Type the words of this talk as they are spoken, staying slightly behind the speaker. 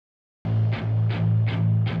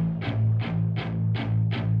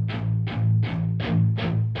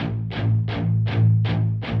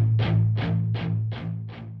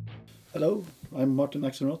Hello, I'm Martin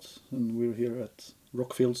Axelrod, and we're here at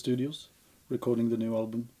Rockfield Studios recording the new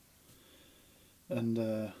album. And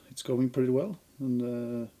it's going pretty well,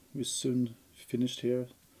 and we soon finished here,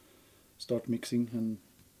 start mixing, and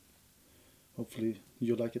hopefully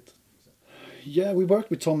you like it. Yeah, we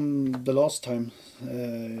worked with Tom the last time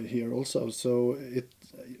here also, so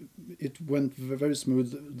it went very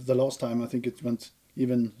smooth the last time. I think it went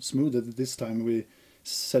even smoother this time. We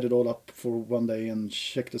set it all up for one day and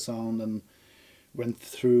checked the sound and went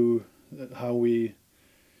through how we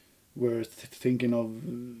were thinking of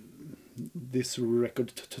this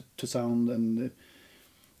record to sound, and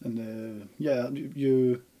yeah,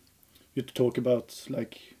 you talk about,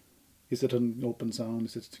 like, is it an open sound,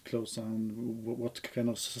 is it a closed sound, what kind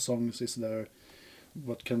of songs is there,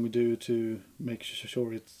 what can we do to make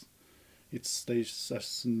sure it stays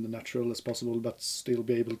as natural as possible but still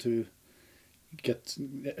be able to get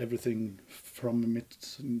everything from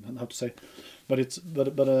it, and how to say, but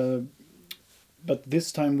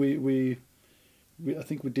this time we I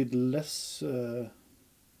think we did less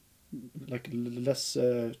less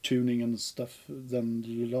tuning and stuff than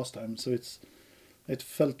the last time, so it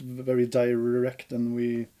felt very direct, and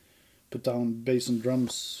we put down bass and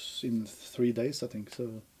drums in 3 days, I think,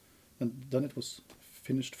 so, and then it was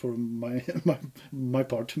finished for my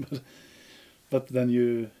part. But then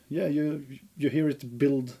you hear it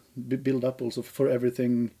build up also for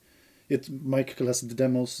everything. Mikael has the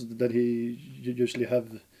demos that he usually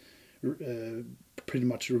have pretty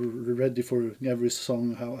much ready for every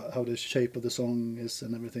song, how the shape of the song is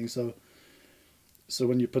and everything. So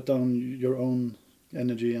when you put down your own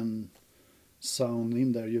energy and sound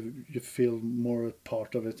in there, you feel more a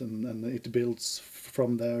part of it, and it builds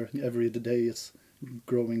from there. Every day it's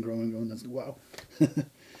growing. And wow.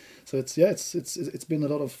 So it's been a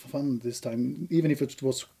lot of fun this time, even if it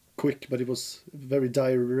was quick, but it was very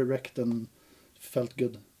direct and felt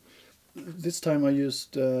good. This time I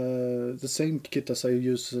used the same kit as I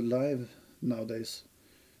use live nowadays.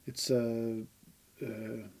 It's a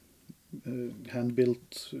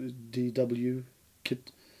hand-built DW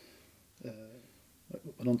kit.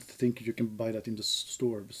 I don't think you can buy that in the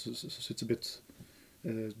store, so it's a bit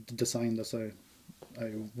designed as I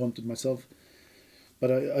wanted myself.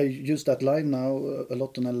 But I use that live now a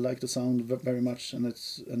lot, and I like the sound very much, and it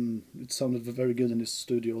sounded very good in this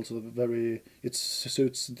studio also. It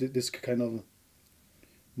suits this kind of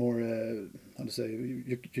more how to say,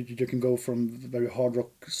 you can go from very hard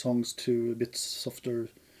rock songs to a bit softer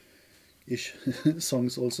ish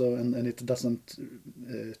songs also, and it doesn't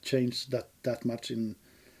change that much in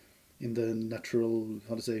the natural,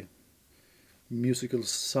 how to say, musical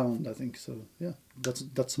sound, I think. So yeah,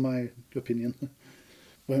 that's my opinion.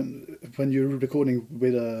 When you're recording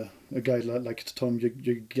with a guy like Tom, you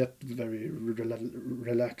get very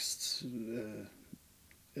relaxed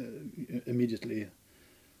immediately,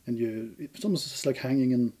 and it's almost like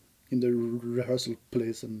hanging in the rehearsal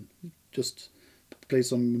place and just play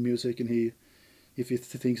some music, and if he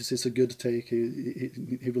thinks it's a good take,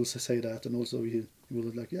 he will say that, and also he will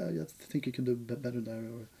like, yeah, I think you can do better there,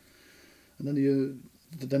 and then you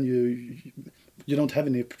don't have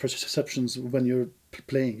any perceptions when you're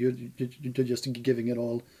playing. You're just giving it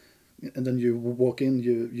all, and then you walk in.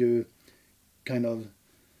 You kind of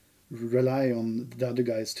rely on the other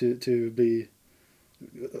guys to be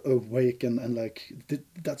awake and like,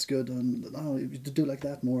 that's good, and oh, you do like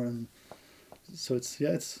that more, and so it's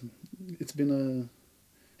been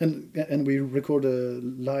and we record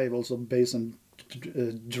live also bass and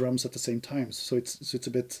drums at the same time, so it's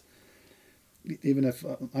a bit. Even if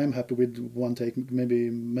I'm happy with one take,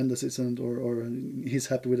 maybe Mendes isn't, or he's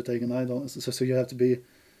happy with the take and I don't. So you have to be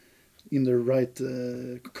in the right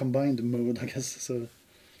combined mode, I guess. So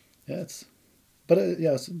yeah,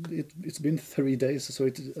 it's been 3 days, so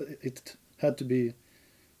it had to be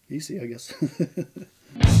easy, I guess.